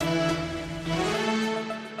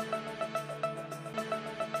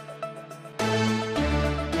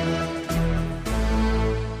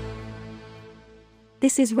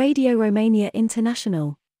This is Radio Romania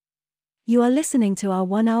International. You are listening to our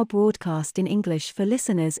one-hour broadcast in English for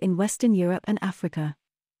listeners in Western Europe and Africa.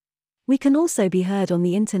 We can also be heard on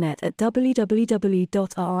the internet at www.rri.ro,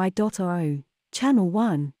 Channel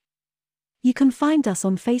 1. You can find us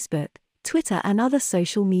on Facebook, Twitter and other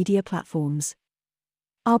social media platforms.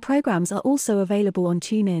 Our programs are also available on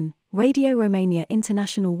TuneIn, Radio Romania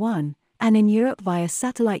International 1, and in Europe via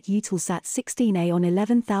satellite Eutelsat 16A on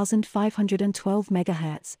 11,512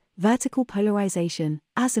 MHz, vertical polarization,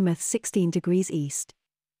 azimuth 16 degrees east.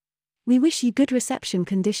 We wish you good reception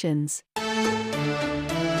conditions.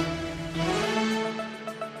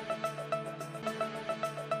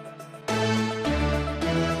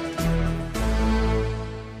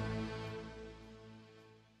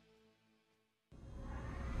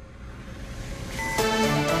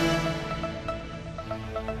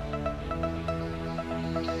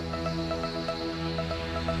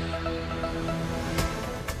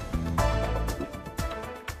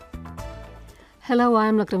 Hello,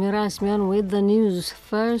 I'm Lăcrămioara Asmian with the news.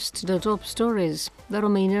 First, the top stories. The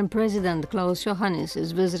Romanian President Klaus Iohannis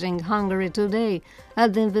is visiting Hungary today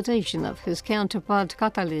at the invitation of his counterpart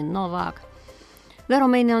Cătălin Novak. The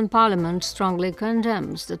Romanian Parliament strongly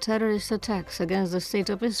condemns the terrorist attacks against the State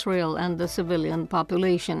of Israel and the civilian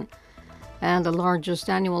population. And the largest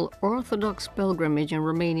annual Orthodox pilgrimage in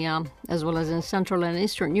Romania, as well as in Central and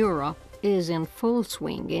Eastern Europe, is in full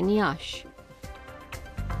swing in Iași.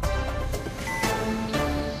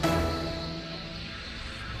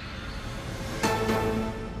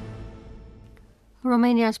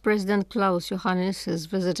 Romania's President Klaus Iohannis is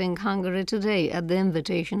visiting Hungary today at the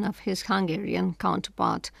invitation of his Hungarian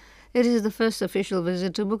counterpart. It is the first official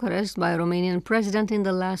visit to Bucharest by a Romanian president in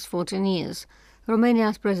the last 14 years.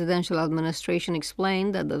 Romania's presidential administration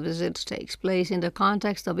explained that the visit takes place in the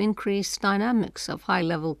context of increased dynamics of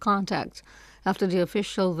high-level contacts after the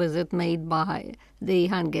official visit made by the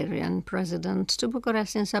Hungarian president to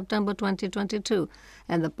Bucharest in September 2022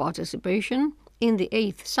 and the participation in the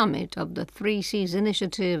 8th summit of the Three Seas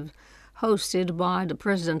Initiative hosted by the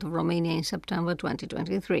President of Romania in September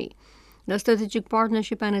 2023. The strategic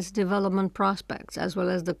partnership and its development prospects, as well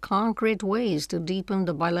as the concrete ways to deepen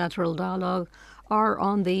the bilateral dialogue, are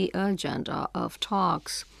on the agenda of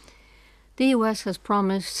talks. The U.S. has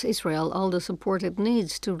promised Israel all the support it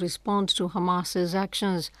needs to respond to Hamas's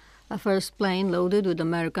actions. A first plane loaded with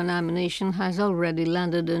American ammunition has already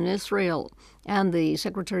landed in Israel, and the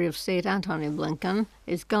Secretary of State Antony Blinken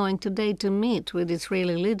is going today to meet with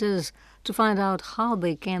Israeli leaders to find out how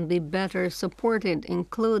they can be better supported,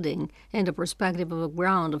 including in the perspective of a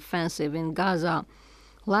ground offensive in Gaza.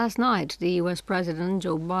 Last night, the U.S. President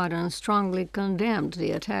Joe Biden strongly condemned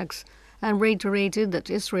the attacks and reiterated that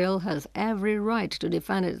Israel has every right to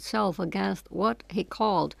defend itself against what he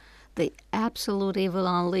called the absolute evil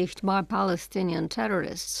unleashed by Palestinian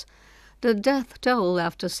terrorists. The death toll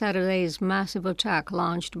after Saturday's massive attack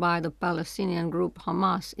launched by the Palestinian group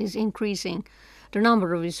Hamas is increasing, the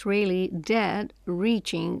number of Israeli dead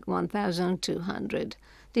reaching 1,200.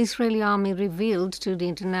 The Israeli army revealed to the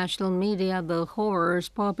international media the horrors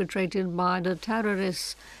perpetrated by the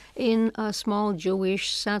terrorists in a small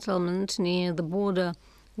Jewish settlement near the border,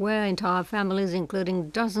 where entire families, including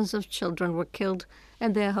dozens of children, were killed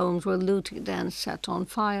and their homes were looted and set on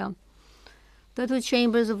fire. The two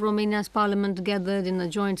chambers of Romania's parliament gathered in a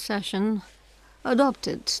joint session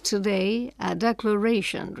adopted today a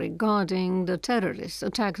declaration regarding the terrorist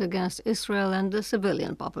attacks against Israel and the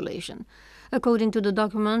civilian population. According to the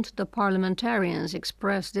document, the parliamentarians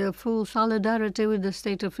expressed their full solidarity with the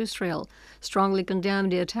State of Israel, strongly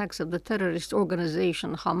condemned the attacks of the terrorist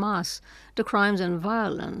organization Hamas, the crimes and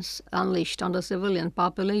violence unleashed on the civilian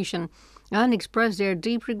population, and expressed their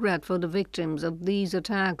deep regret for the victims of these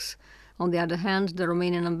attacks. On the other hand, the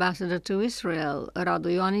Romanian ambassador to Israel,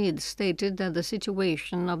 Radu Ioanid, stated that the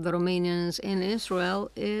situation of the Romanians in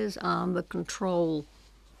Israel is under control.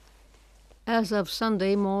 As of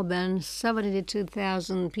Sunday, more than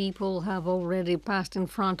 72,000 people have already passed in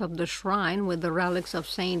front of the shrine with the relics of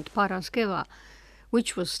Saint Parascheva,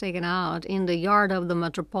 which was taken out in the yard of the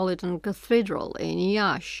Metropolitan Cathedral in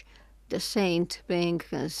Iași, the saint being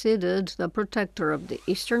considered the protector of the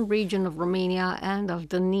eastern region of Romania and of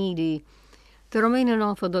the needy. The Romanian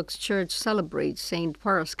Orthodox Church celebrates Saint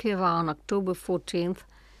Parascheva on October 14th,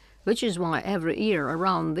 which is why every year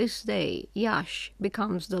around this day, Iași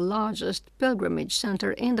becomes the largest pilgrimage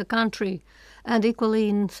center in the country, and equally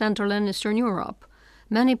in Central and Eastern Europe.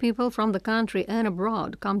 Many people from the country and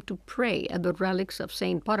abroad come to pray at the relics of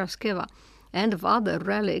Saint Parascheva, and of other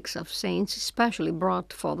relics of saints specially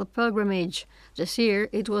brought for the pilgrimage. This year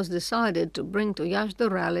it was decided to bring to Iași the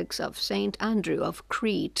relics of Saint Andrew of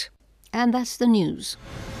Crete. And that's the news.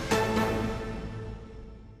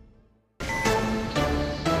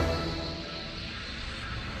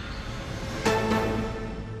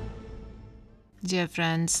 Dear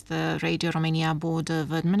friends, the Radio Romania Board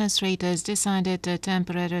of Administrators decided to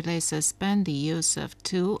temporarily suspend the use of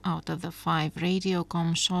 2 out of the 5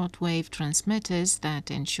 Radiocom shortwave transmitters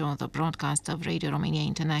that ensure the broadcast of Radio Romania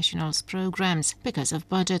International's programs because of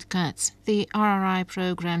budget cuts. The RRI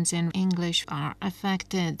programs in English are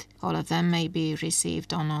affected. All of them may be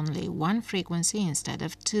received on only 1 frequency instead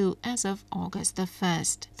of 2 as of August the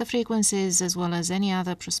 1st. The frequencies, as well as any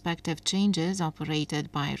other prospective changes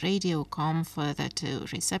operated by Radiocom further to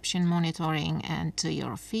reception monitoring and to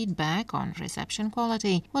your feedback on reception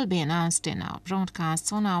quality, will be announced in our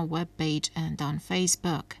broadcasts on our webpage and on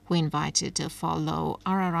Facebook. We invite you to follow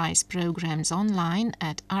RRI's programs online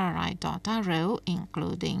at rri.ro,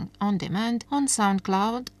 including on demand, on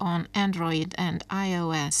SoundCloud, on Android and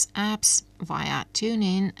iOS apps, via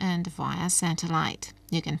TuneIn and via satellite.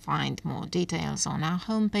 You can find more details on our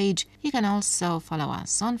homepage. You can also follow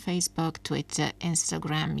us on Facebook, Twitter,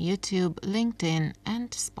 Instagram, YouTube, LinkedIn and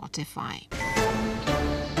Spotify.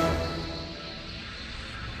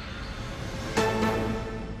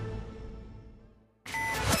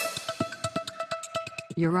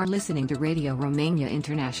 You are listening to Radio Romania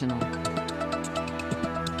International.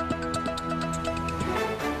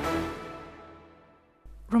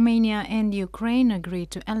 Romania and Ukraine agreed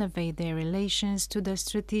to elevate their relations to the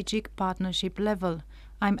strategic partnership level.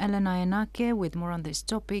 I'm Elena Enache with more on this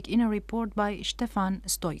topic in a report by Ștefan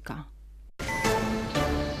Stoica.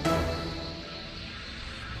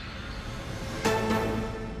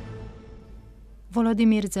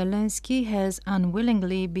 Volodymyr Zelensky has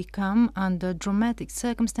unwillingly become, under dramatic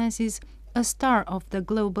circumstances, a star of the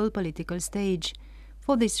global political stage.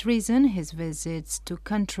 For this reason, his visits to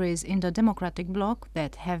countries in the democratic bloc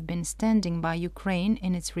that have been standing by Ukraine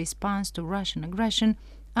in its response to Russian aggression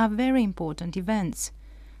are very important events.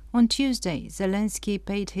 On Tuesday, Zelensky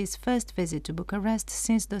paid his first visit to Bucharest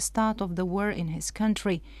since the start of the war in his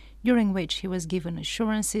country, during which he was given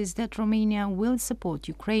assurances that Romania will support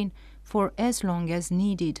Ukraine for as long as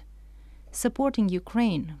needed. Supporting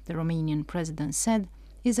Ukraine, the Romanian president said,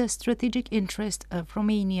 is a strategic interest of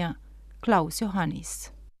Romania. Klaus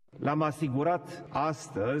Iohannis. L-am asigurat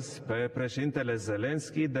astăzi pe președintele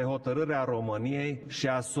Zelensky de hotărârea României și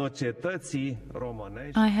a societății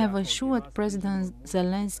românești. I have assured President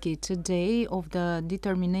Zelensky today of the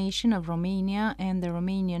determination of Romania and the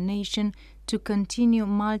Romanian nation to continue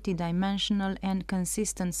multidimensional and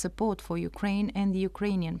consistent support for Ukraine and the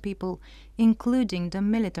Ukrainian people, including the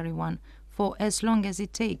military one, for as long as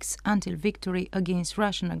it takes until victory against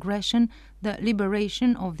Russian aggression, the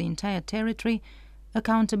liberation of the entire territory,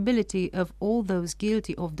 accountability of all those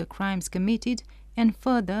guilty of the crimes committed, and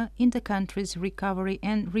further in the country's recovery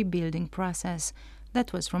and rebuilding process.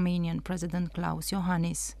 That was Romanian President Klaus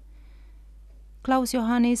Iohannis. Klaus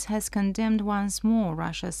Iohannis has condemned once more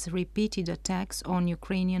Russia's repeated attacks on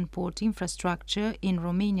Ukrainian port infrastructure in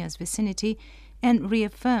Romania's vicinity and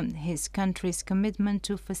reaffirmed his country's commitment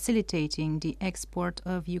to facilitating the export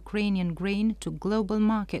of Ukrainian grain to global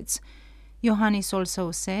markets. Iohannis also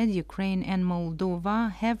said Ukraine and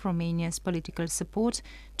Moldova have Romania's political support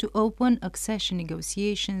to open accession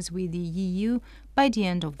negotiations with the EU by the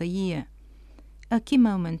end of the year. A key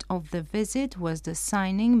moment of the visit was the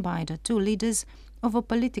signing by the two leaders of a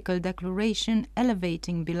political declaration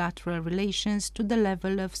elevating bilateral relations to the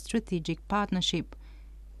level of strategic partnership.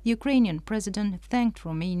 Ukrainian president thanked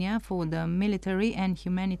Romania for the military and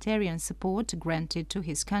humanitarian support granted to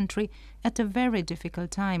his country at a very difficult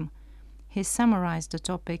time. He summarized the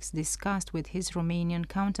topics discussed with his Romanian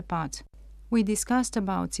counterpart. We discussed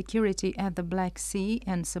about security at the Black Sea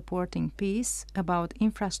and supporting peace, about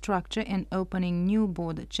infrastructure and opening new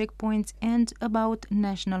border checkpoints, and about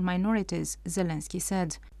national minorities, Zelensky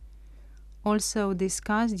said. Also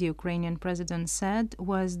discussed, the Ukrainian president said,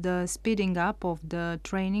 was the speeding up of the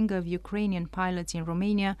training of Ukrainian pilots in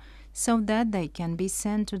Romania so that they can be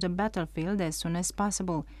sent to the battlefield as soon as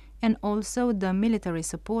possible, and also the military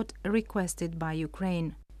support requested by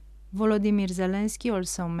Ukraine. Volodymyr Zelensky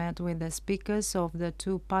also met with the speakers of the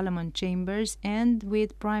two parliament chambers and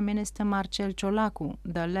with Prime Minister Marcel Ciolacu,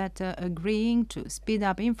 the latter agreeing to speed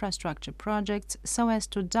up infrastructure projects so as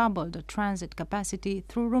to double the transit capacity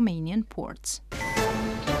through Romanian ports.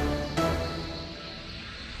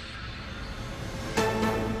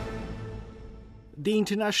 The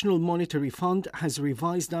International Monetary Fund has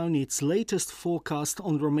revised down its latest forecast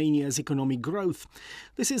on Romania's economic growth.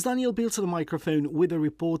 This is Daniel Pilz at the microphone with a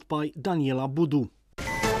report by Daniela Budu.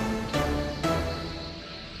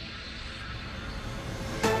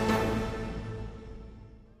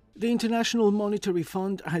 The International Monetary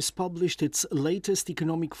Fund has published its latest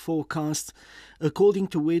economic forecast, according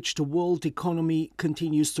to which the world economy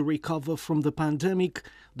continues to recover from the pandemic,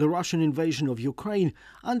 the Russian invasion of Ukraine,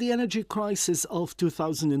 and the energy crisis of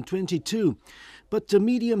 2022. But the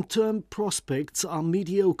medium-term prospects are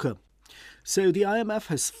mediocre. So the IMF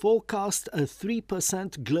has forecast a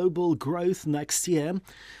 3% global growth next year,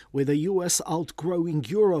 with the US outgrowing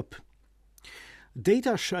Europe.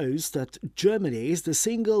 Data shows that Germany is the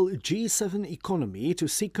single G7 economy to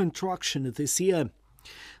see contraction this year.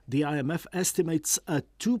 The IMF estimates a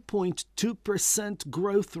 2.2%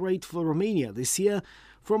 growth rate for Romania this year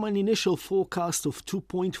from an initial forecast of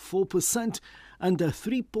 2.4% and a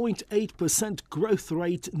 3.8% growth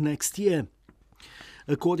rate next year.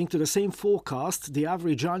 According to the same forecast, the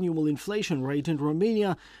average annual inflation rate in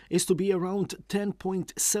Romania is to be around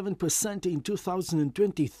 10.7% in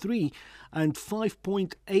 2023 and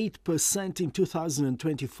 5.8% in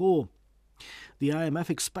 2024. The IMF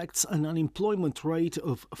expects an unemployment rate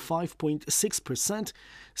of 5.6%,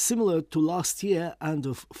 similar to last year, and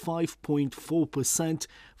of 5.4%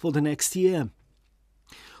 for the next year.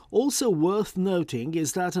 Also worth noting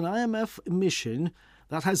is that an IMF mission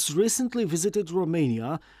that has recently visited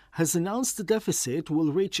Romania has announced the deficit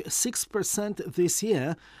will reach 6% this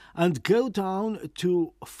year and go down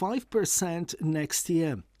to 5% next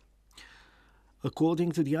year.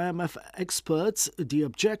 According to the IMF experts, the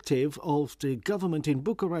objective of the government in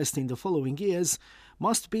Bucharest in the following years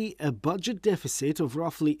must be a budget deficit of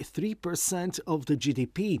roughly 3% of the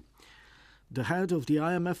GDP. The head of the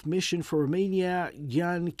IMF mission for Romania,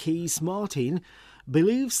 Jan Kees-Martin,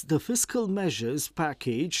 believes the fiscal measures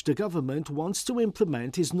package the government wants to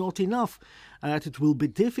implement is not enough and that it will be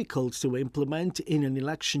difficult to implement in an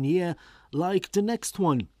election year like the next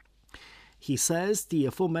one. He says the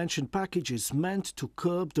aforementioned package is meant to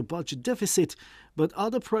curb the budget deficit, but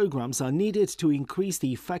other programs are needed to increase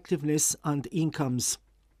the effectiveness and incomes.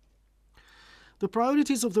 The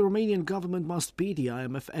priorities of the Romanian government must be, the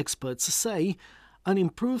IMF experts say, an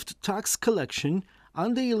improved tax collection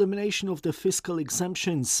and the elimination of the fiscal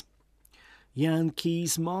exemptions. Jan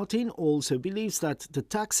Kees-Martin also believes that the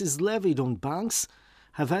taxes levied on banks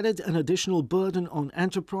have added an additional burden on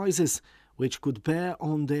enterprises, which could bear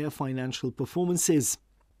on their financial performances.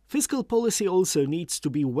 Fiscal policy also needs to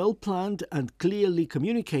be well planned and clearly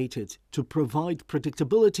communicated to provide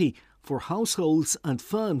predictability for households and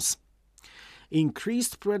firms.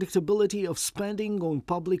 Increased predictability of spending on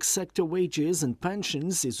public sector wages and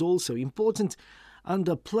pensions is also important, and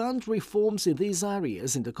the planned reforms in these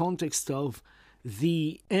areas in the context of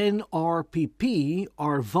the NRPP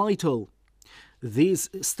are vital. These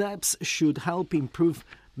steps should help improve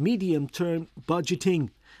medium-term budgeting,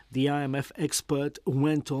 the IMF expert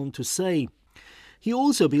went on to say. He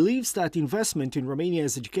also believes that investment in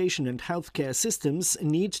Romania's education and healthcare systems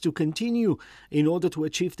needs to continue in order to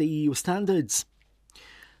achieve the EU standards.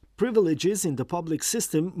 Privileges in the public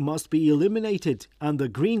system must be eliminated and the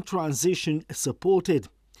green transition supported.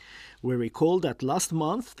 We recall that last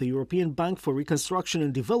month the European Bank for Reconstruction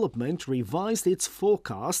and Development revised its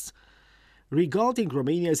forecasts regarding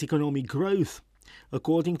Romania's economic growth.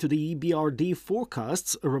 According to the EBRD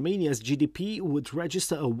forecasts, Romania's GDP would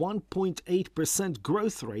register a 1.8%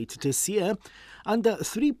 growth rate this year and a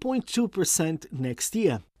 3.2% next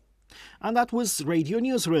year. And that was Radio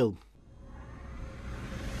Newsreel.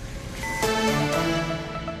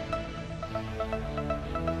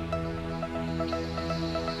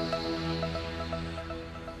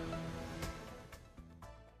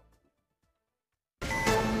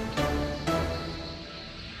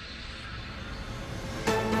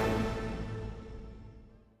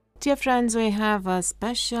 Dear friends, we have a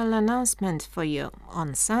special announcement for you.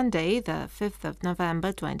 On Sunday, the 5th of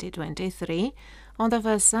November 2023, on the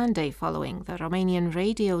first Sunday following the Romanian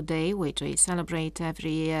Radio Day, which we celebrate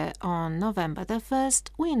every year on November the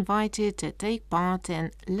 1st, we invite you to take part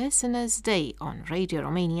in Listeners' Day on Radio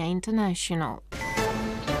Romania International.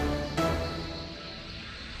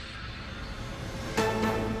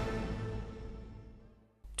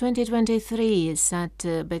 2023 is set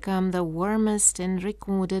to become the warmest in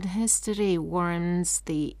recorded history, warns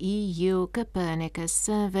the EU Copernicus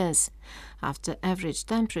service, after average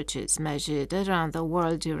temperatures measured around the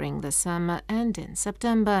world during the summer and in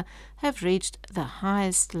September have reached the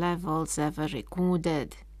highest levels ever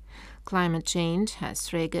recorded. Climate change has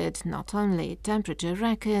triggered not only temperature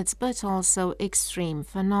records but also extreme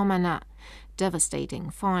phenomena, devastating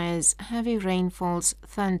fires, heavy rainfalls,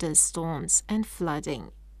 thunderstorms, and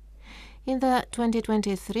flooding. In the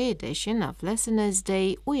 2023 edition of Listeners'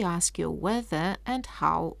 Day, we ask you whether and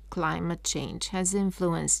how climate change has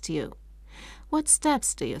influenced you. What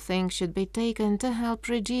steps do you think should be taken to help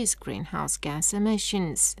reduce greenhouse gas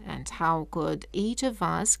emissions, and how could each of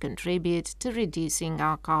us contribute to reducing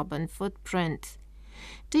our carbon footprint?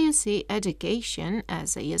 Do you see education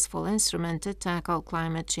as a useful instrument to tackle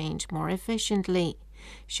climate change more efficiently?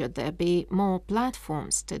 Should there be more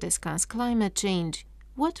platforms to discuss climate change?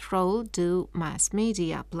 What role do mass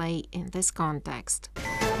media play in this context?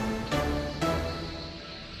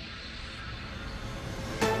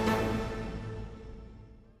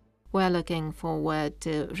 We're looking forward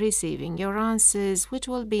to receiving your answers, which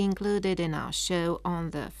will be included in our show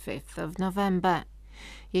on the 5th of November.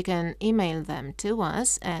 You can email them to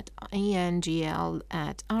us at engl@rri.ro,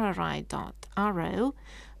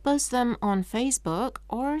 post them on Facebook,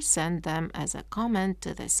 or send them as a comment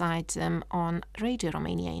to this item on Radio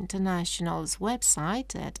Romania International's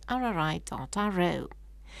website at rri.ro.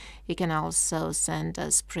 You can also send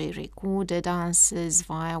us pre-recorded answers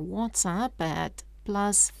via WhatsApp at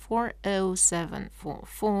 +40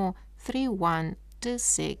 744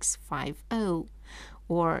 312650,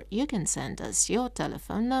 or you can send us your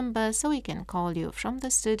telephone number so we can call you from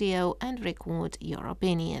the studio and record your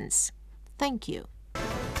opinions. Thank you.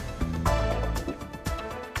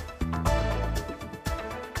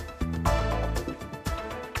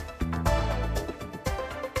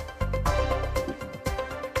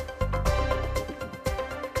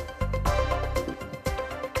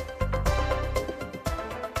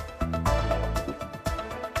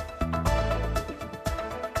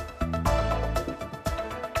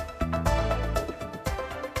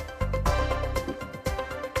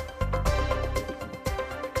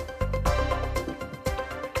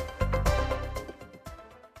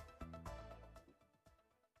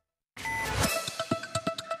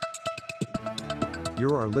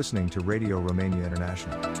 You are listening to Radio Romania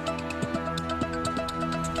International.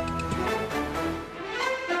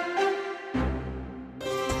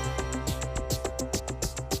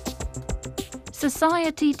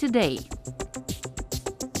 Society Today.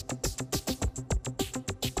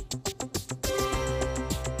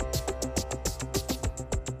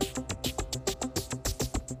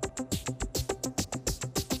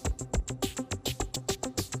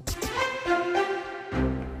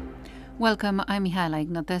 Welcome, I'm Mihaela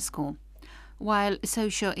Ignatescu. While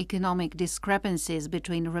socio-economic discrepancies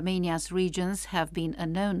between Romania's regions have been a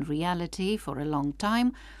known reality for a long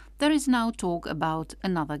time, there is now talk about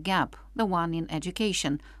another gap, the one in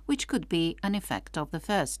education, which could be an effect of the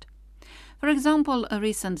first. For example, a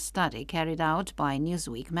recent study carried out by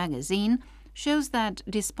Newsweek magazine shows that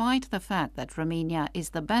despite the fact that Romania is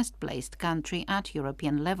the best-placed country at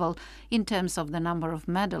European level in terms of the number of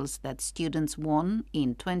medals that students won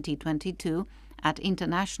in 2022 at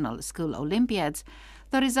international school Olympiads,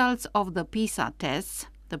 the results of the PISA tests,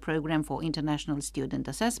 the Program for International Student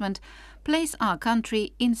Assessment, place our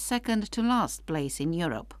country in second to last place in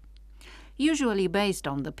Europe. Usually based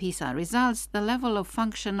on the PISA results, the level of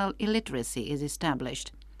functional illiteracy is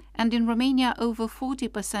established. And in Romania, over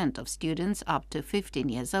 40% of students up to 15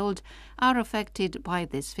 years old are affected by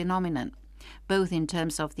this phenomenon, both in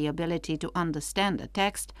terms of the ability to understand a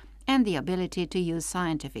text and the ability to use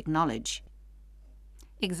scientific knowledge.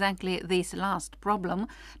 Exactly this last problem,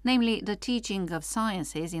 namely the teaching of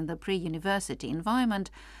sciences in the pre-university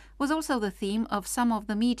environment, was also the theme of some of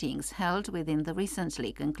the meetings held within the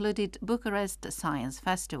recently concluded Bucharest Science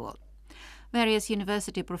Festival. Various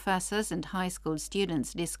university professors and high school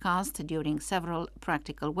students discussed during several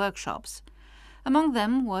practical workshops. Among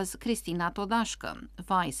them was Cristina Todashka,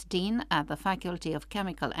 Vice Dean at the Faculty of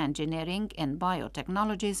Chemical Engineering and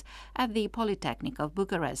Biotechnologies at the Polytechnic of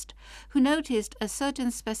Bucharest, who noticed a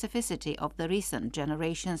certain specificity of the recent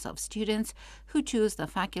generations of students who choose the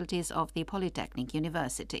faculties of the Polytechnic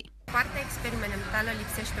University. Partea experimentală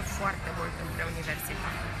lipsește foarte mult între universitate.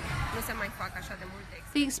 Nu se mai fac așa de multe.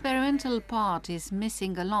 The experimental part is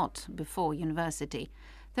missing a lot before university.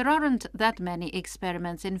 There aren't that many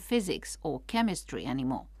experiments in physics or chemistry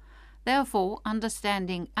anymore. Therefore,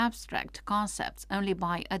 understanding abstract concepts only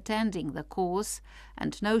by attending the course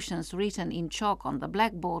and notions written in chalk on the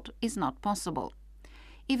blackboard is not possible.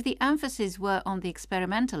 If the emphasis were on the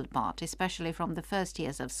experimental part, especially from the first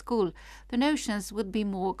years of school, the notions would be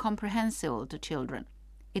more comprehensible to children.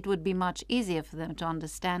 It would be much easier for them to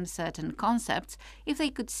understand certain concepts if they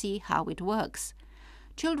could see how it works.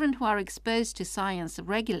 Children who are exposed to science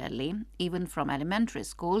regularly, even from elementary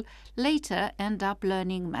school, later end up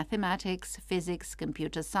learning mathematics, physics,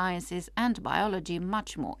 computer sciences and biology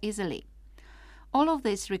much more easily. All of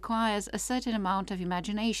this requires a certain amount of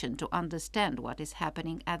imagination to understand what is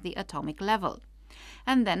happening at the atomic level.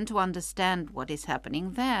 And then to understand what is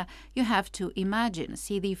happening there, you have to imagine,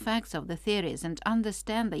 see the effects of the theories and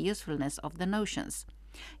understand the usefulness of the notions.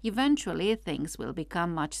 Eventually, things will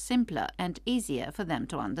become much simpler and easier for them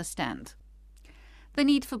to understand. The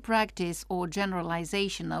need for practice or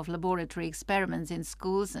generalization of laboratory experiments in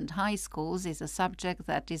schools and high schools is a subject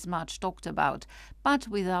that is much talked about, but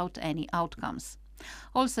without any outcomes.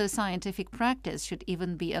 Also, scientific practice should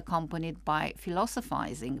even be accompanied by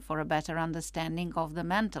philosophizing for a better understanding of the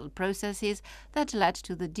mental processes that led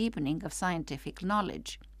to the deepening of scientific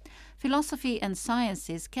knowledge. Philosophy and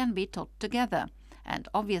sciences can be taught together, and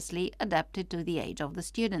obviously adapted to the age of the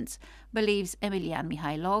students, believes Emilian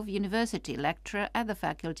Mihailov, university lecturer at the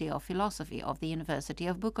Faculty of Philosophy of the University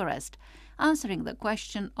of Bucharest, answering the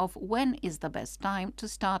question of when is the best time to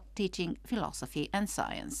start teaching philosophy and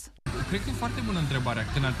science. Cred că e foarte bună întrebarea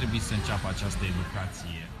când ar trebui să înceapă această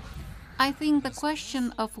educație. I think the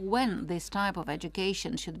question of when this type of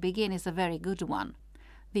education should begin is a very good one.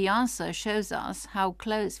 The answer shows us how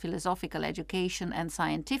close philosophical education and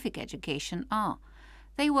scientific education are.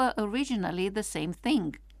 They were originally the same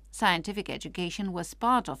thing. Scientific education was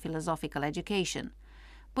part of philosophical education.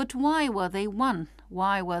 But why were they one?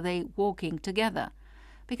 Why were they walking together?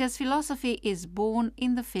 Because philosophy is born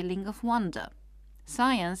in the feeling of wonder.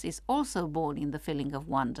 Science is also born in the feeling of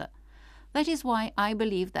wonder. That is why I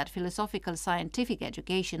believe that philosophical scientific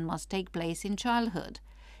education must take place in childhood.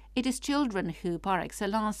 It is children who, par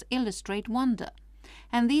excellence, illustrate wonder.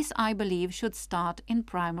 And this, I believe, should start in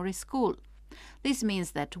primary school. This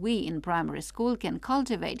means that we in primary school can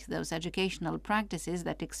cultivate those educational practices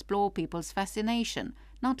that explore people's fascination,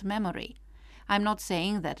 not memory. I'm not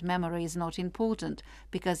saying that memory is not important,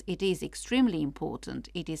 because it is extremely important.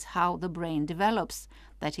 It is how the brain develops,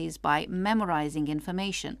 that is, by memorizing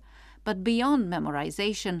information. But beyond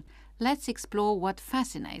memorization, let's explore what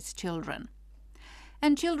fascinates children.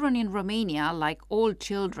 And children in Romania, like all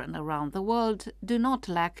children around the world, do not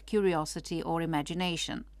lack curiosity or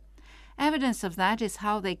imagination. Evidence of that is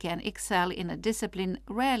how they can excel in a discipline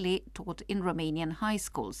rarely taught in Romanian high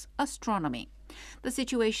schools, astronomy. The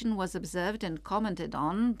situation was observed and commented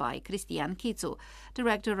on by Cristian Chițu,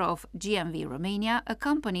 director of GMV Romania, a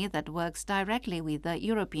company that works directly with the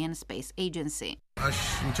European Space Agency.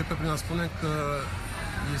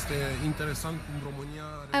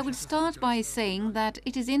 I would start by saying that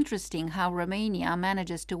it is interesting how Romania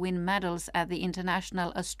manages to win medals at the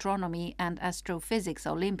International Astronomy and Astrophysics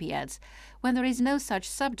Olympiads when there is no such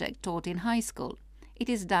subject taught in high school. It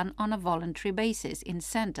is done on a voluntary basis in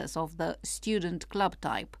centers of the student club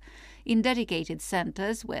type, in dedicated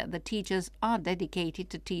centers where the teachers are dedicated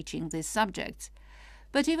to teaching these subjects.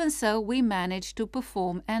 But even so, we manage to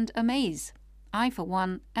perform and amaze. I, for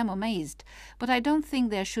one, am amazed, but I don't think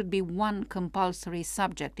there should be one compulsory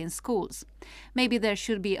subject in schools. Maybe there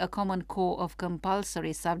should be a common core of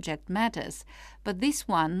compulsory subject matters, but this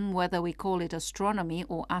one, whether we call it astronomy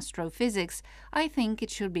or astrophysics, I think it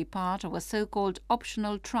should be part of a so-called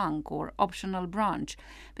optional trunk or optional branch,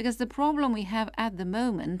 because the problem we have at the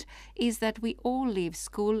moment is that we all leave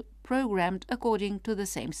school programmed according to the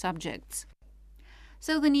same subjects.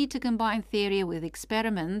 So the need to combine theory with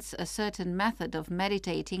experiments, a certain method of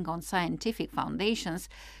meditating on scientific foundations,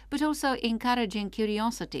 but also encouraging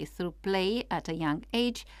curiosity through play at a young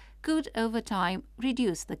age, could over time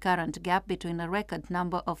reduce the current gap between a record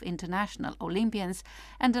number of international Olympians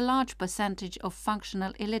and a large percentage of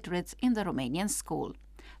functional illiterates in the Romanian school.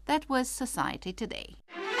 That was Society Today.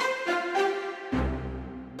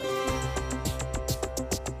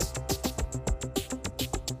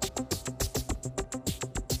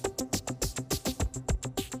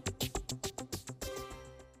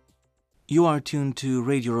 You are tuned to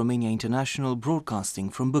Radio Romania International, broadcasting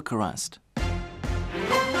from Bucharest.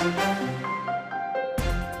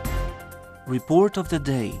 Report of the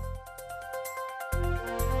Day.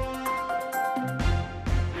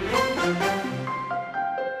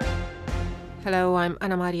 Hello, I'm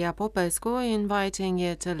Ana Maria Popescu, inviting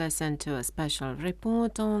you to listen to a special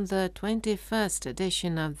report on the 21st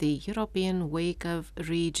edition of the European Week of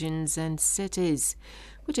Regions and Cities,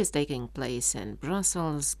 which is taking place in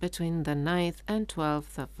Brussels between the 9th and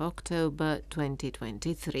 12th of October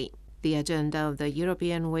 2023. The agenda of the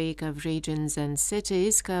European Week of Regions and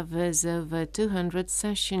Cities covers over 200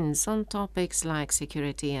 sessions on topics like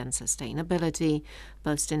security and sustainability,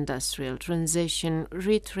 post-industrial transition,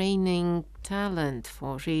 retraining talent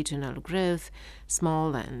for regional growth,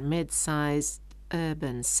 small and mid-sized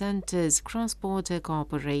urban centres, cross-border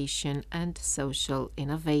cooperation and social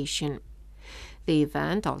innovation. The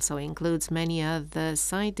event also includes many other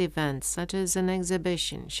side events, such as an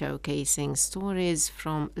exhibition showcasing stories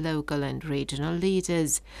from local and regional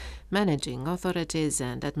leaders, managing authorities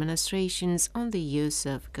and administrations on the use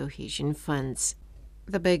of cohesion funds.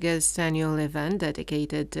 The biggest annual event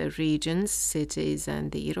dedicated to regions, cities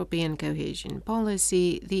and the European cohesion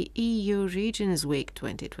policy, the EU Regions Week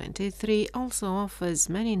 2023, also offers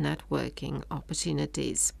many networking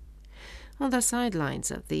opportunities. On the sidelines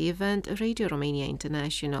of the event, Radio Romania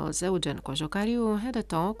International's Eugen Cojocariu had a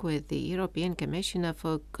talk with the European Commissioner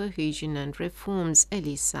for Cohesion and Reforms,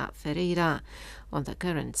 Elisa Ferreira, on the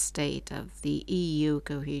current state of the EU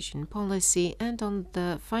cohesion policy and on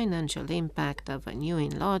the financial impact of a new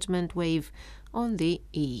enlargement wave on the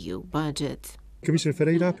EU budget. Commissioner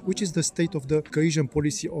Ferreira, which is the state of the cohesion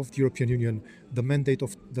policy of the European Union? The mandate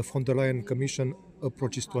of the von der Leyen Commission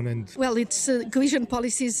approaches to an end. Well, it's cohesion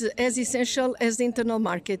policy is as essential as the internal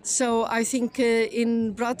market. So I think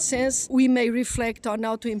in broad sense, we may reflect on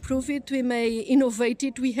how to improve it. We may innovate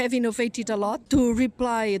it. We have innovated a lot to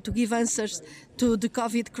reply, to give answers to the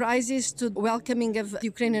COVID crisis, to welcoming of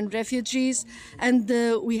Ukrainian refugees. And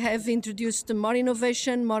we have introduced more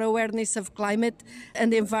innovation, more awareness of climate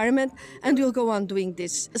and the environment, and we'll go on doing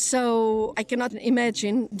this. So I cannot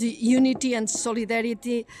imagine the unity and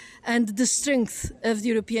solidarity and the strength of the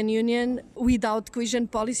European Union without cohesion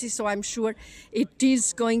policy. So I'm sure it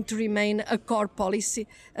is going to remain a core policy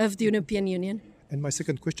of the European Union. And my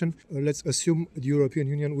second question, let's assume the European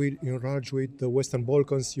Union will enlarge with the Western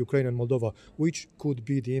Balkans, Ukraine and Moldova. Which could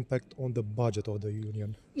be the impact on the budget of the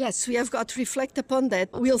Union? Yes, we have got to reflect upon that.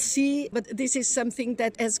 We'll see, but this is something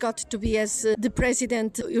that has got to be, as the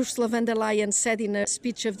President Ursula von der Leyen said in her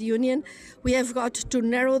speech of the Union, we have got to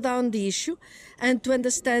narrow down the issue and to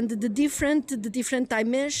understand the different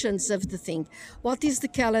dimensions of the thing. What is the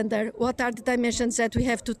calendar? What are the dimensions that we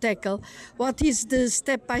have to tackle? What is the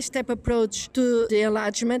step-by-step approach to the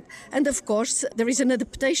enlargement? And of course, there is an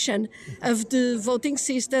adaptation of the voting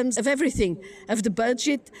systems, of everything, of the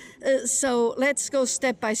budget. So let's go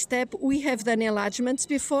step by step. We have done enlargements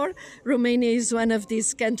before. Romania is one of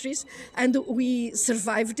these countries, and we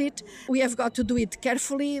survived it. We have got to do it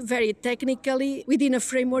carefully, very technically, within a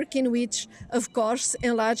framework in which, of course,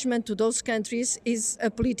 enlargement to those countries is a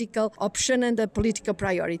political option and a political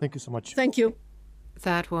priority. Thank you so much. Thank you.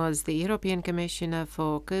 That was the European Commissioner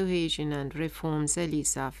for Cohesion and Reforms,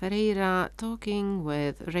 Elisa Ferreira, talking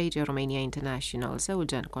with Radio Romania International's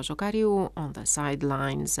Eugen Cojocariu on the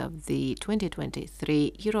sidelines of the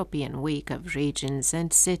 2023 European Week of Regions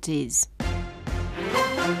and Cities.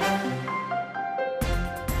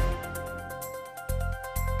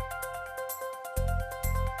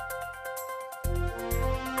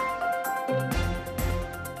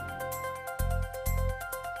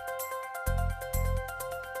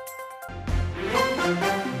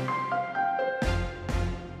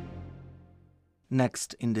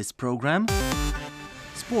 Next in this program,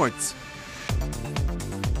 sports.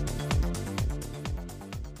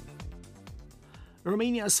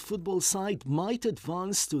 Romania's football side might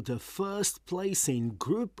advance to the first place in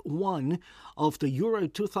Group 1 of the Euro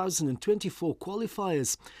 2024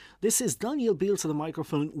 qualifiers. This is Daniel Bilz at the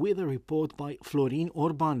microphone with a report by Florin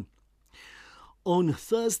Orban. On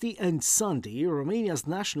Thursday and Sunday, Romania's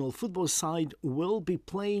national football side will be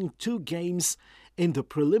playing 2 games in the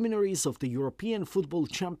preliminaries of the European Football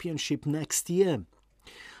Championship next year.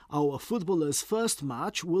 Our footballers' first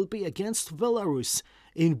match will be against Belarus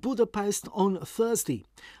in Budapest on Thursday,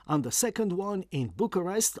 and the second one in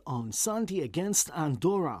Bucharest on Sunday against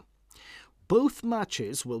Andorra. Both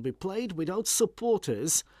matches will be played without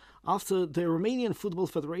supporters after the Romanian Football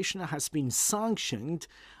Federation has been sanctioned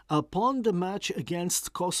upon the match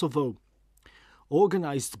against Kosovo.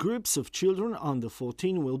 Organized groups of children under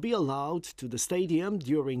 14 will be allowed to the stadium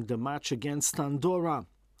during the match against Andorra.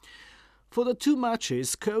 For the 2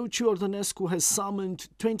 matches, coach Iordanescu has summoned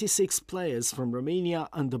 26 players from Romania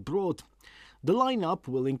and abroad. The lineup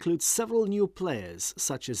will include several new players,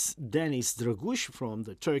 such as Denis Drăguș from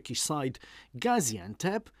the Turkish side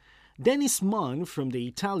Gaziantep, Denis Man from the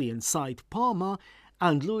Italian side Parma,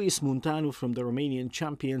 and Luis Munteanu from the Romanian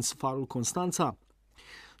champions Farul Constanța.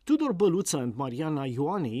 Tudor Băluța and Mariana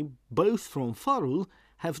Ioani, both from Farul,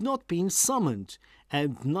 have not been summoned,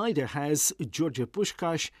 and neither has George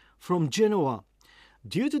Pușcaș from Genoa.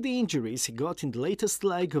 Due to the injuries he got in the latest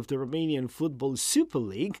leg of the Romanian Football Super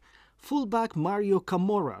League, fullback Mario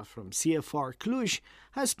Camora from CFR Cluj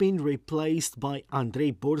has been replaced by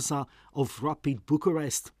Andrei Borza of Rapid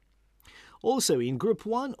Bucharest. Also in Group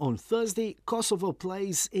 1 on Thursday, Kosovo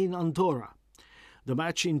plays in Andorra. The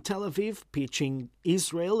match in Tel Aviv, pitching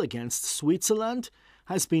Israel against Switzerland,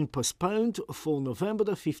 has been postponed for November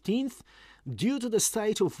the 15th due to the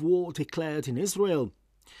state of war declared in Israel.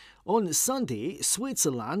 On Sunday,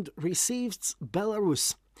 Switzerland receives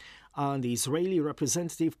Belarus, and the Israeli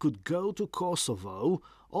representative could go to Kosovo,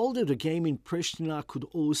 although the game in Pristina could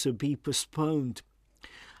also be postponed.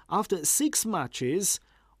 After 6 matches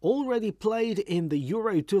already played in the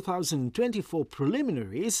Euro 2024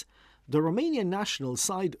 preliminaries, the Romanian national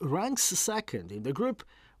side ranks second in the group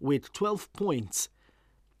with 12 points,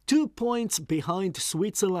 2 points behind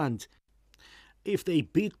Switzerland. If they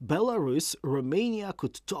beat Belarus, Romania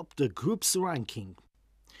could top the group's ranking.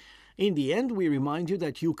 In the end, we remind you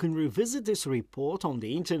that you can revisit this report on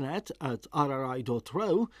the internet at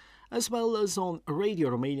rri.ro, as well as on Radio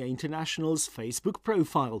Romania International's Facebook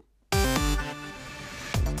profile.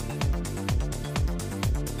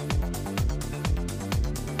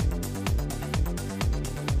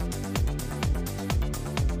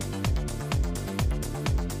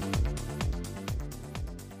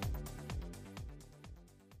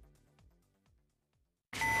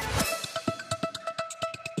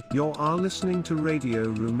 You are listening to Radio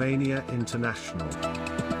Romania International.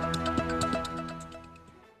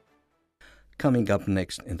 Coming up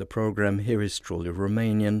next in the program, here is truly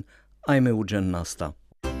Romanian. I'm Eugen Nasta.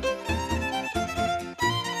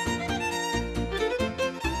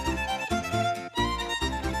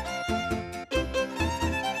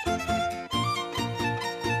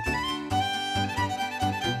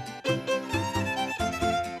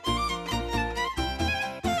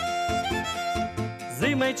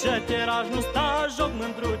 Zi-mai ce tiraj nu sta joc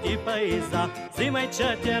mândru de păiza, zi-mai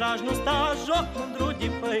ce tiraj nu sta joc mândru de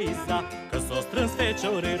păiza, că s-o strâns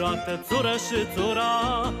feciorii roată țură și țura,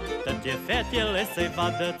 toate fetele să-i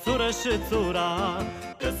vadă țură și țura,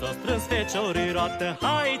 că s-o strâns feciorii roată,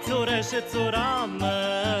 hai țură și țura,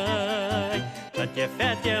 măi, toate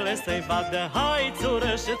fetele să-i vadă, hai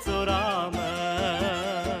țură și țura,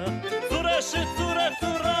 măi. Țură și țură,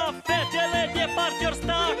 țura, fetele de parte ori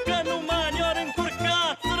sta, că numai ori încurca,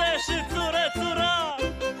 țură și țură, țura.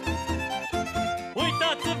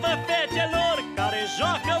 Uitați-vă fetelor care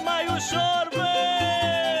joacă mai ușor, bă!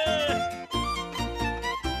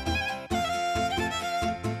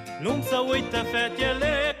 Nu-mi se uită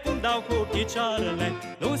fetele cum dau cu picioarele,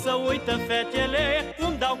 nu se uită fetele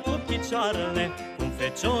cum dau cu picioarele, cum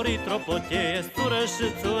feciorii tropotesc, țură și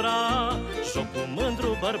țura, jocul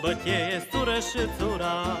mândru bărbătesc, țură și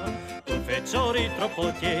țura, cum feciorii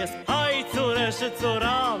tropotesc, hai țură și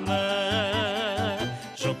țura, mă,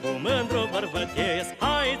 jocul mândru bărbătesc,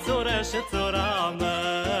 hai țură și țura, mă.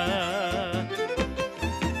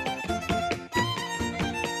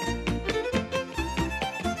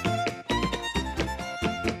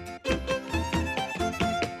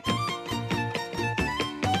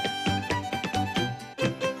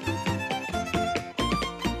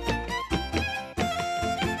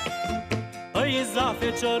 Păiza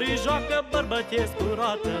feciorii joacă, bărbătesc cu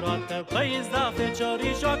roată, roată. Păiza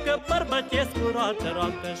feciorii joacă, bărbătesc cu roată,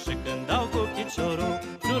 roată. Și când dau cu piciorul,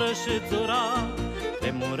 țură și țura,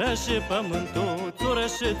 tremură și pământul, țură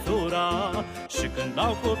și țura. Și când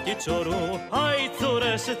dau cu piciorul, hai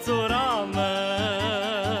țură și țura, mă,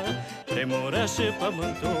 tremură și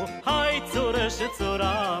pământul, hai țură și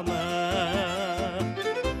țura, mă.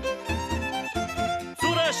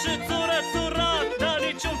 Țură și țură, țura, dar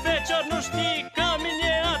niciun fecior nu știi ca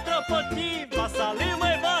mine a trăpătit. Vasali,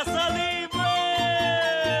 măi, vasali, bă!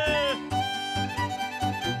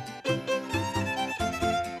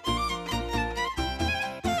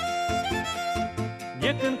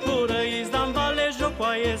 De când cură izdan vale,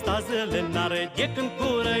 jocoaie sta zălenare. De când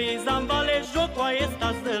cură izdan vale, jocoaie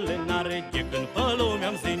sta zălenare. De când pe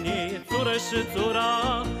lume-am zinit, țură și țura,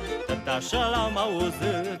 tot așa l-am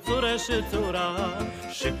auzit, țură și țura.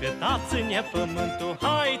 Și cât a ține pământul,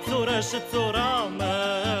 hai țură și țura, mă.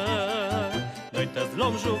 Noi toți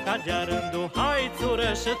l-om juca de-a rândul, hai țură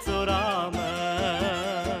și țura, mă.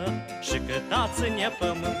 Și cât a ține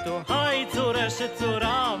pământul, hai țură și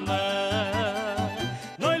țura, mă.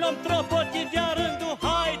 Noi l-om tropotit de-a rândul,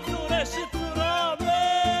 hai țură și țura, mă.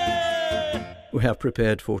 We have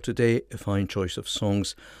prepared for today a fine choice of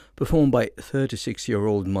songs performed by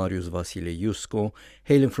 36-year-old Marius Vasile Iusco,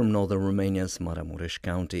 hailing from northern Romania's Maramureș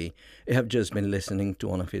County. You have just been listening to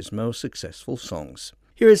one of his most successful songs.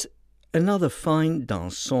 Here is another fine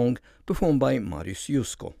dance song performed by Marius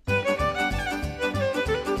Iusco.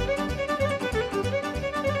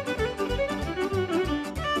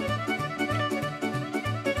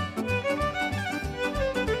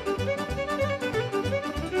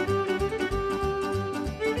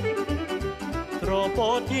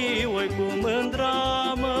 Tropotii, oi cu mândra,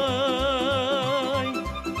 măi,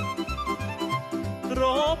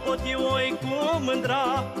 tropotii, oi cu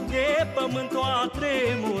mândra, de pământul a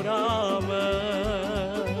tremura,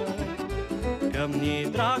 măi. Că-mi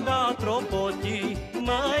draga tropotii,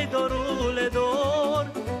 mai dorule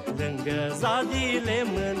dor, lângă zadile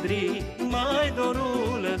mândri, mai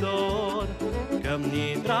dorule dor.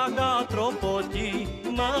 Că-mi draga tropotii,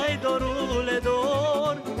 mai dorule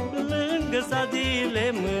dor, lângă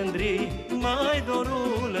zadile mândri, mai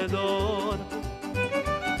dorule dor.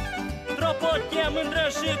 Tropotie mândră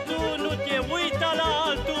și tu, nu te uita la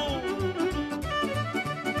altul,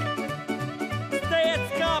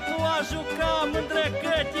 stă-ți capul a juca, mândră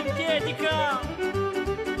că te împiedica.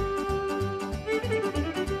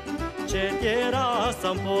 Ce era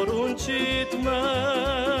s-am poruncit, măi,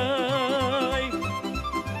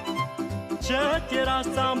 ce era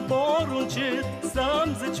s-am poruncit,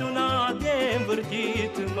 să-mi zici una de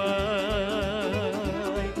învârtit, măi.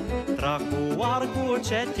 Tracu arcu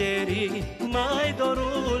ce teri, mai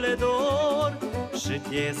dorule dor, și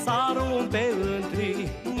te s-arun pe întri,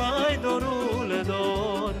 mai dorule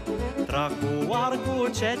dor. Tracu arcu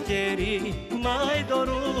ce teri, mai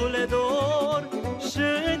dorule dor, și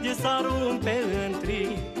te s-arun pe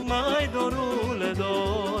întri, mai dorule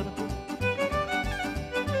dor.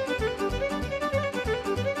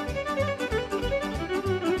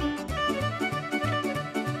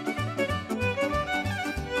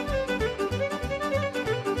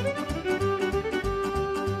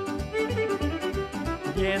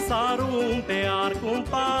 E s-arun pe arcul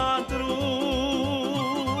patru,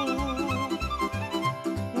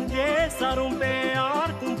 e s-arun pe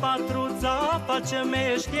arcul patru, ța face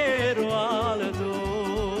meșcherul altul.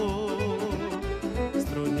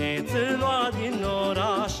 Strunețul lua din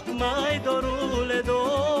oraș, mai dorule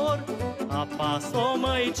dor, apasă-o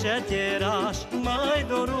măi ce teraș, mai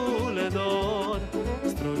dorule dor.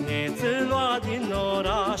 Strunețul lua din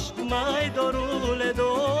oraș, mai dorule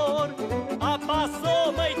dor,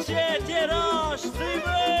 apasă-o măi ce teraș, zi-i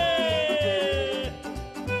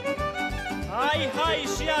hai, hai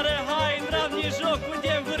și iară hai, dravni jocul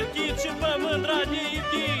de învârtit și pe mândra de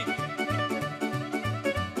iubit.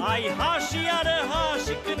 Hai, ha și iară ha,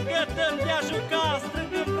 și când gătăm de-a juca,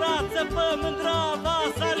 strâng în brață pe mândra va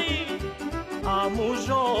sali. Am un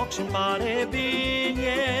joc și-mi pare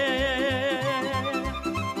bine,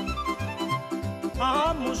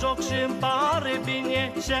 am un joc și-mi pare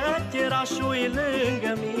bine, ce terașul-i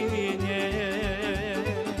lângă mine.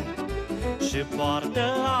 Și poartă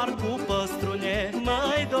arcul pe strune,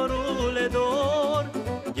 mai dorule dor,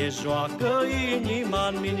 e joacă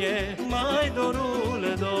inima-n mine, mai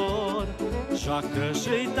dorule dor. Joacă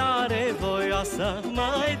și-i tare voioasă,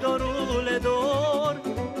 mai dorule dor,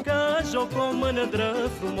 că joc o mândră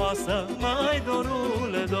frumoasă, mai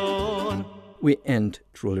dorule dor. We end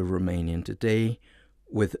Truly Romanian today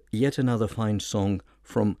with yet another fine song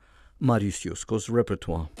from Marius Iusco's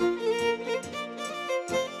repertoire.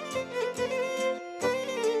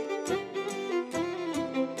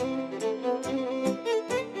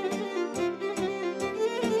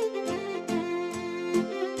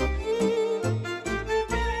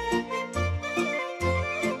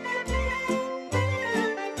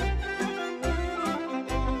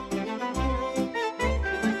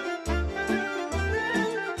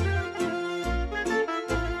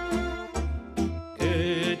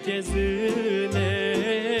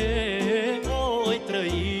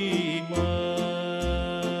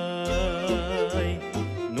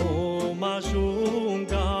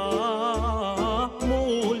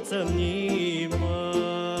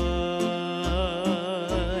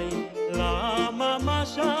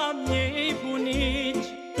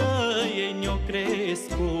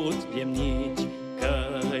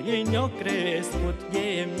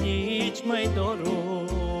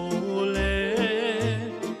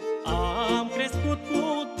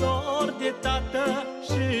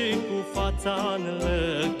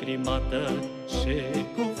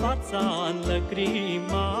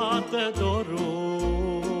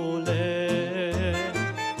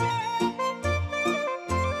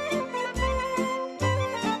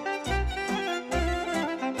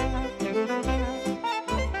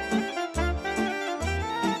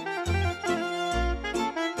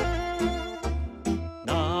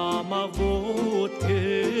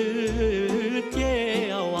 Cât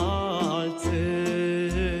ei au alții,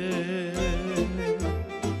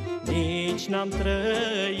 n-am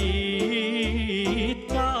trăit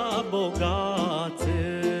ca bogați.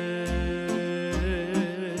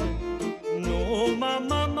 Numai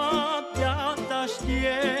mama ta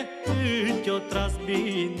știe cât i-o tras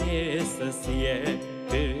bine să sie,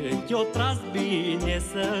 cât i-o tras bine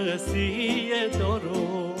să sie,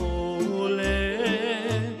 dorule.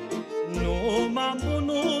 Numai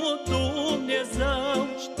bunul Dumnezeu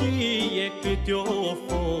știe cât i-o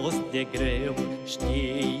fost de greu,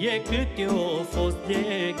 știe cât i-o fost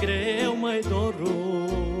de greu, măi, dorule.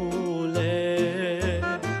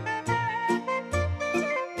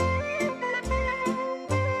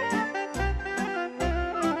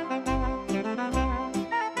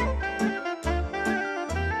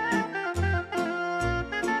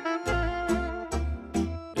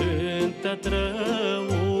 Trăuiesc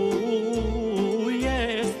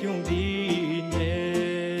un bine,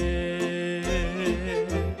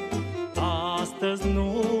 astăzi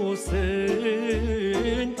nu suntem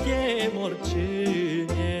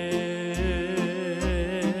oricine.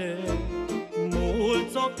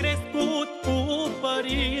 Mulți au crescut cu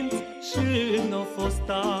părinți și n-au fost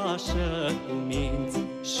așa cu minți,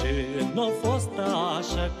 și n-au fost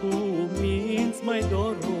așa cu minți, măi,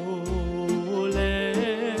 dorule.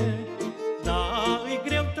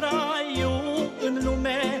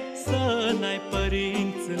 Să n-ai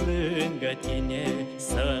părinți lângă tine,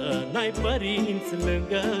 să n-ai părinți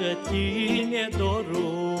lângă tine, dorule.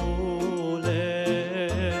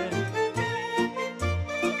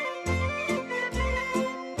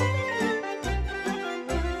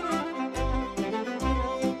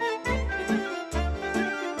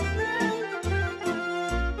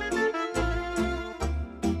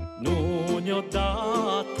 Nu ne-o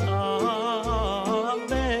dat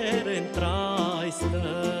avere în traistă,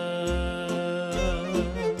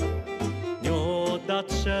 ne-o dat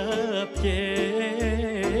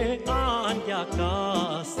 7 ani de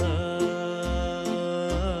acasă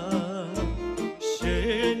și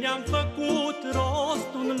ne-am făcut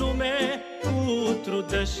rost în lume cu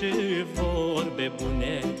trudă și vorbe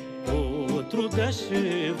bune, cu trudă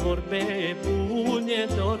și vorbe bune,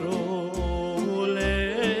 dorule.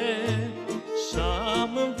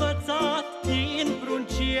 Și-am învățat din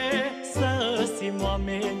pruncie să sim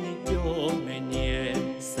oamenii de omenie,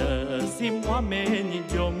 să sim oamenii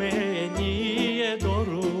de omenie,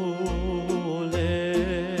 dorule.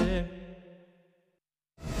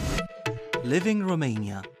 Living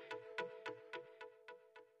Romania.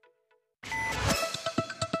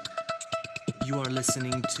 You are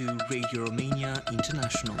listening to Radio Romania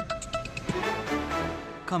International.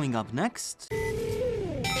 Coming up next,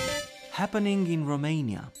 happening in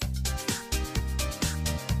Romania.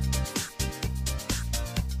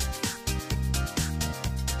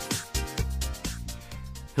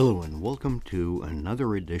 Hello and welcome to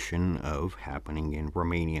another edition of Happening in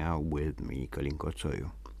Romania with me, Călin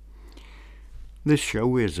Coțoiu. This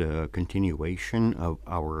show is a continuation of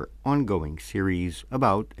our ongoing series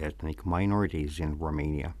about ethnic minorities in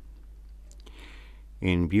Romania.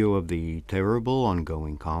 In view of the terrible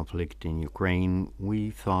ongoing conflict in Ukraine, we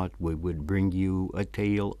thought we would bring you a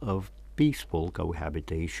tale of peaceful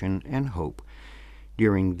cohabitation and hope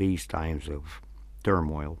during these times of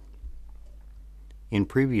turmoil. In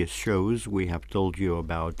previous shows, we have told you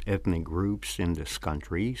about ethnic groups in this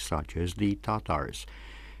country, such as the Tatars,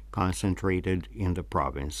 concentrated in the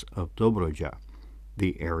province of Dobroja,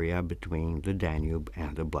 the area between the Danube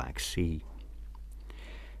and the Black Sea.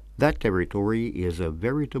 That territory is a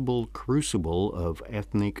veritable crucible of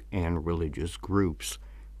ethnic and religious groups,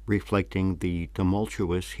 reflecting the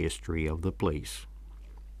tumultuous history of the place.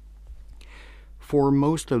 For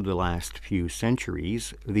most of the last few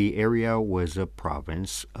centuries, the area was a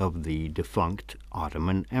province of the defunct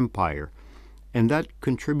Ottoman Empire, and that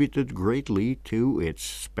contributed greatly to its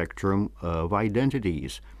spectrum of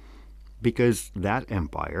identities, because that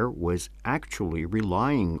empire was actually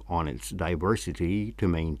relying on its diversity to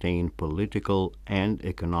maintain political and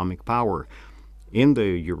economic power. In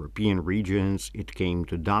the European regions, it came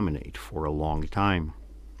to dominate for a long time.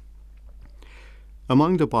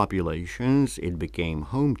 Among the populations it became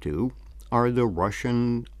home to are the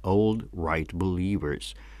Russian Old Rite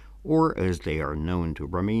Believers, or as they are known to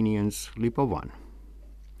Romanians, Lipovan.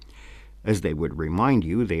 As they would remind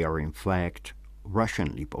you, they are in fact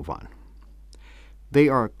Russian Lipovan. They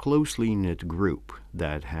are a closely knit group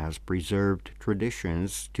that has preserved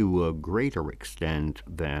traditions to a greater extent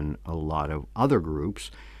than a lot of other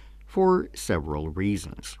groups for several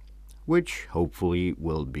reasons, which hopefully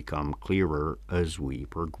will become clearer as we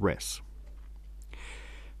progress.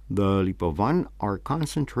 The Lipovan are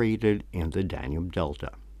concentrated in the Danube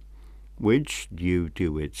Delta, which, due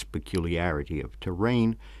to its peculiarity of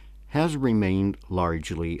terrain, has remained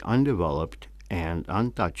largely undeveloped and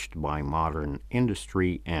untouched by modern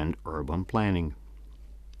industry and urban planning.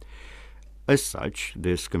 As such,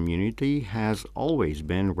 this community has always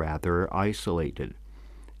been rather isolated,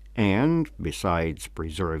 and, besides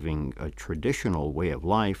preserving a traditional way of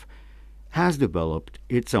life, has developed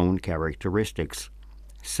its own characteristics,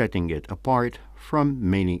 setting it apart from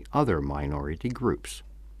many other minority groups.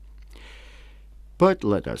 But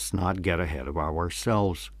let us not get ahead of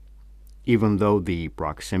ourselves. Even though the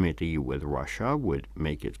proximity with Russia would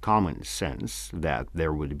make it common sense that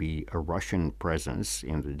there would be a Russian presence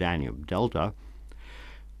in the Danube Delta,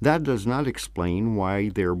 that does not explain why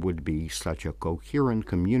there would be such a coherent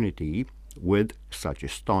community with such a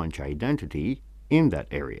staunch identity in that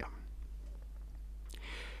area.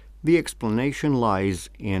 The explanation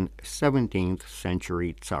lies in 17th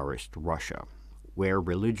century Tsarist Russia, where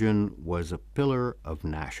religion was a pillar of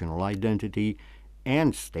national identity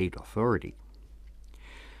and state authority.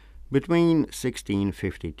 Between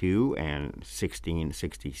 1652 and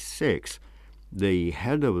 1666, the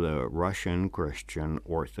head of the Russian Christian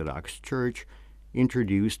Orthodox Church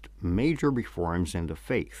introduced major reforms in the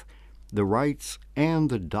faith, the rites,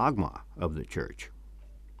 and the dogma of the Church.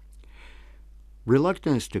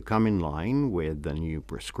 Reluctance to come in line with the new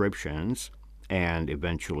prescriptions, and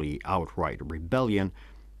eventually outright rebellion,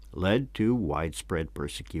 led to widespread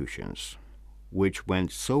persecutions, which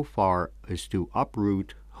went so far as to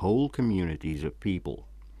uproot whole communities of people,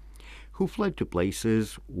 who fled to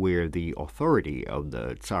places where the authority of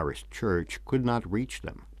the Tsarist Church could not reach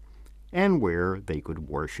them, and where they could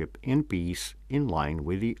worship in peace in line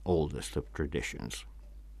with the oldest of traditions.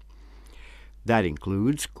 That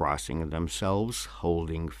includes crossing themselves,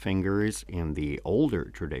 holding fingers in the older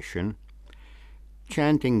tradition,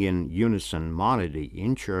 chanting in unison monody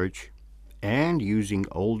in church, and using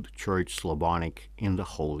Old Church Slavonic in the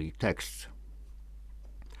holy texts.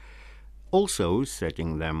 Also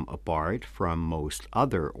setting them apart from most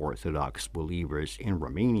other Orthodox believers in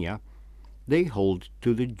Romania, they hold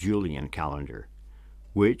to the Julian calendar,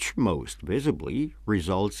 which most visibly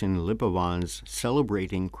results in Lipovans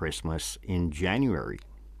celebrating Christmas in January.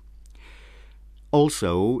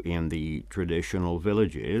 Also, in the traditional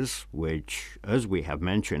villages, which, as we have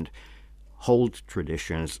mentioned, hold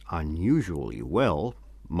traditions unusually well,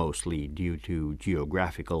 mostly due to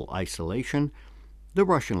geographical isolation, the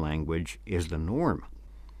Russian language is the norm.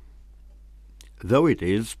 Though it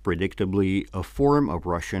is, predictably, a form of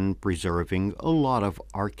Russian preserving a lot of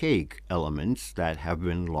archaic elements that have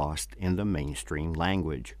been lost in the mainstream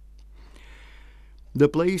language. The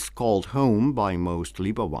place called home by most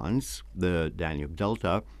Lipovans, the Danube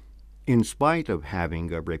Delta, in spite of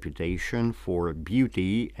having a reputation for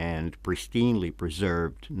beauty and pristinely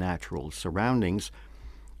preserved natural surroundings,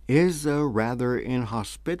 is a rather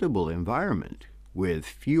inhospitable environment, with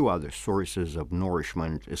few other sources of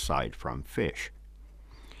nourishment aside from fish.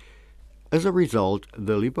 As a result,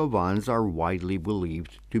 the Lipovans are widely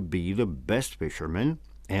believed to be the best fishermen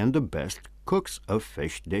and the best cooks of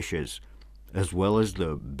fish dishes, as well as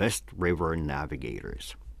the best river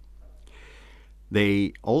navigators.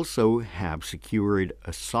 They also have secured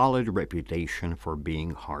a solid reputation for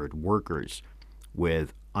being hard workers,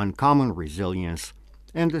 with uncommon resilience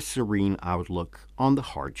and a serene outlook on the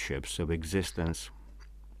hardships of existence.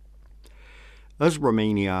 As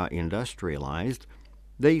Romania industrialized,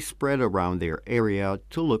 they spread around their area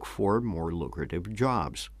to look for more lucrative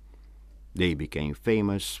jobs. They became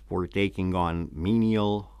famous for taking on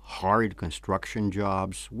menial, hard construction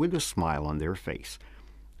jobs with a smile on their face,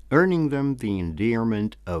 earning them the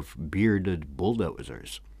endearment of bearded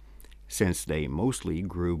bulldozers, since they mostly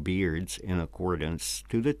grew beards in accordance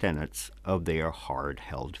to the tenets of their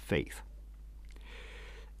hard-held faith.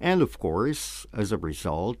 And of course, as a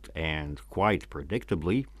result, and quite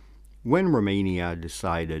predictably, when Romania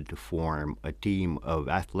decided to form a team of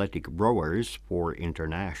athletic rowers for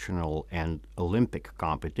international and Olympic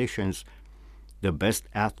competitions, the best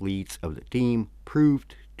athletes of the team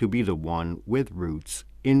proved to be the one with roots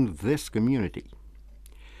in this community.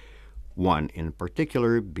 One in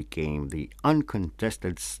particular became the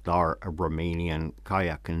uncontested star of Romanian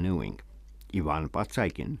kayak canoeing, Ivan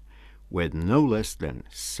Patsaikin, with no less than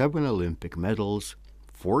 7 Olympic medals,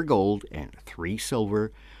 4 gold and 3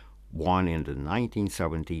 silver, won in the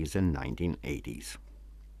 1970s and 1980s.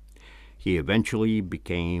 He eventually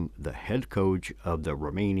became the head coach of the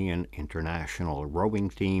Romanian international rowing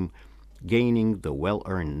team, gaining the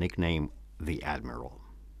well-earned nickname the Admiral.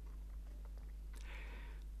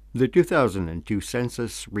 The 2002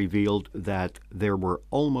 census revealed that there were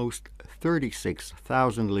almost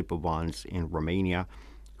 36,000 Lipovans in Romania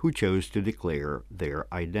who chose to declare their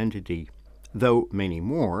identity, though many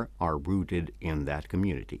more are rooted in that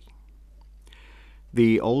community.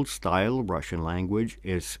 The old-style Russian language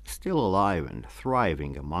is still alive and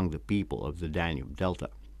thriving among the people of the Danube Delta,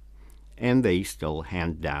 and they still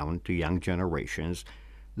hand down to young generations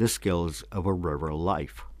the skills of a rural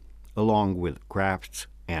life, along with crafts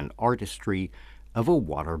and artistry of a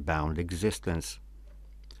water-bound existence.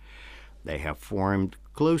 They have formed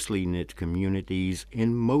closely knit communities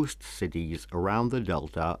in most cities around the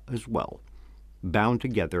Delta as well, bound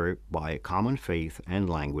together by a common faith and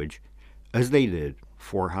language, as they did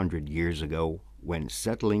 400 years ago when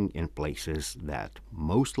settling in places that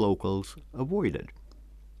most locals avoided.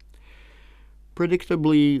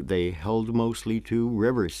 Predictably, they held mostly to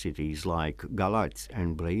river cities like Galați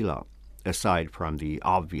and Brăila, aside from the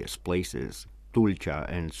obvious places, Tulcea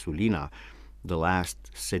and Sulina, the last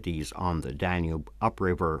cities on the Danube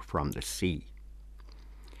upriver from the sea.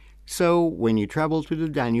 So, when you travel to the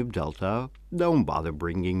Danube Delta, don't bother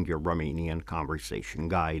bringing your Romanian conversation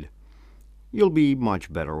guide. You'll be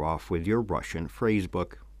much better off with your Russian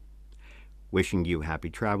phrasebook. Wishing you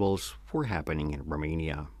happy travels for happening in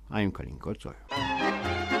Romania. I'm Călin Coțoiu.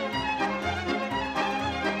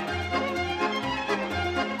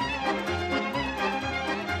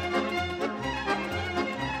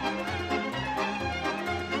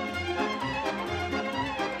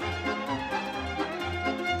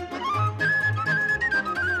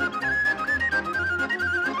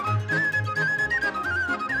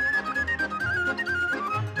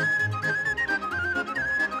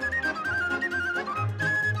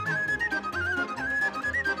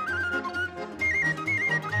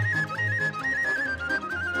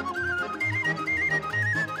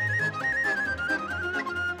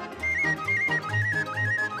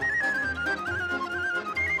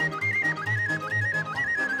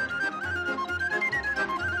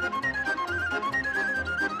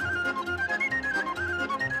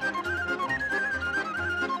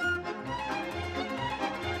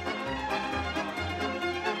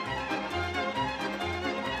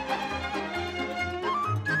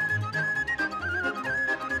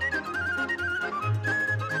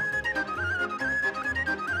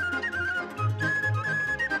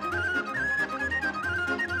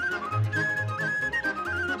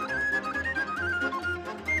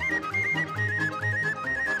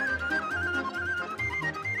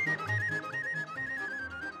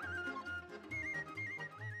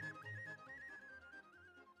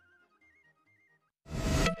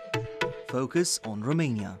 Focus on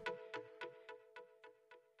Romania.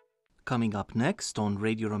 Coming up next on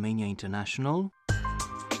Radio Romania International,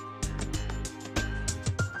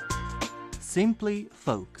 Simply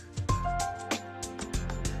Folk.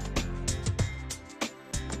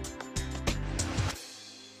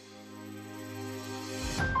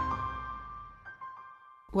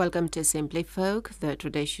 Welcome to Simply Folk, the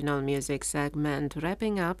traditional music segment,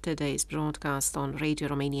 wrapping up today's broadcast on Radio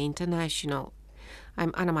Romania International.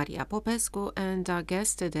 I'm Ana Maria Popescu, and our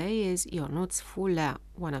guest today is Ionuț Fulea,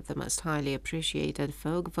 one of the most highly appreciated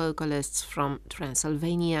folk vocalists from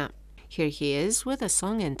Transylvania. Here he is with a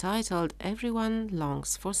song entitled Everyone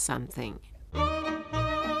Longs for Something.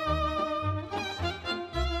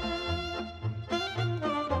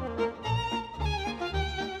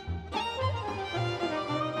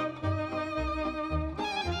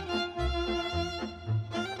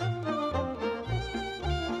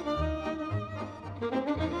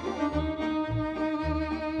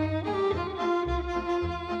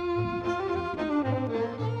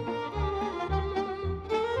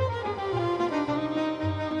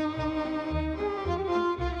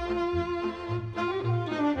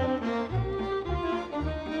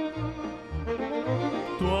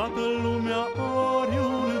 Toată lumea are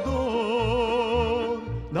un dor,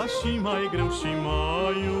 dar și mai greu și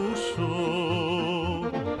mai ușor.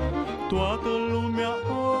 Toată lumea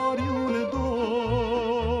are un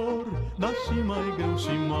dor, dar și mai greu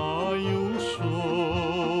și mai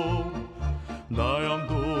ușor. Da, am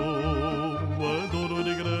două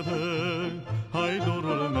doruri grele, hai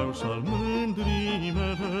dorul meu și-al mândrii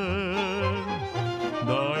mele.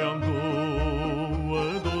 Da, am două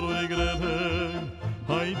doruri grele,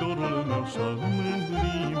 hai dorul meu și-al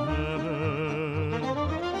mândrii mele.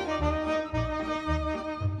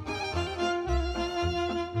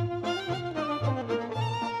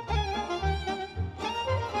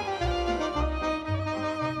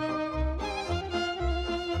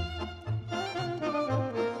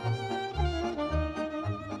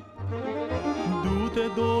 Du-te,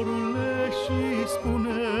 dorule, și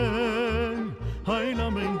spune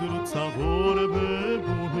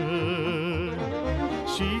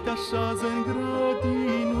și te așează-n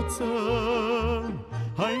grădinuță,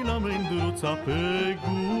 hai la mândruța pe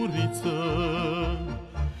guriță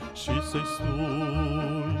și să-i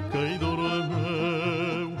spui că-i dorul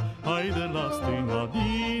meu, hai de la stânga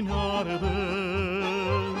din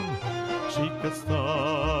Ardeal și că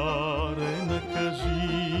stare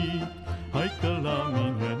necăjit, hai că la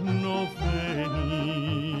mine n-o veni.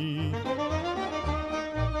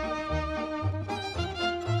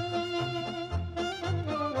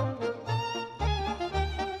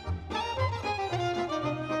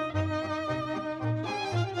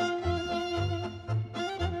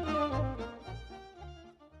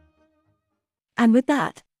 And with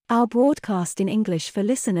that, our broadcast in English for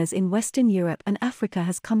listeners in Western Europe and Africa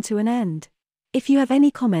has come to an end. If you have any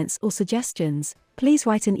comments or suggestions, please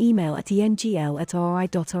write an email at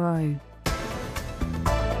engl@rri.ro.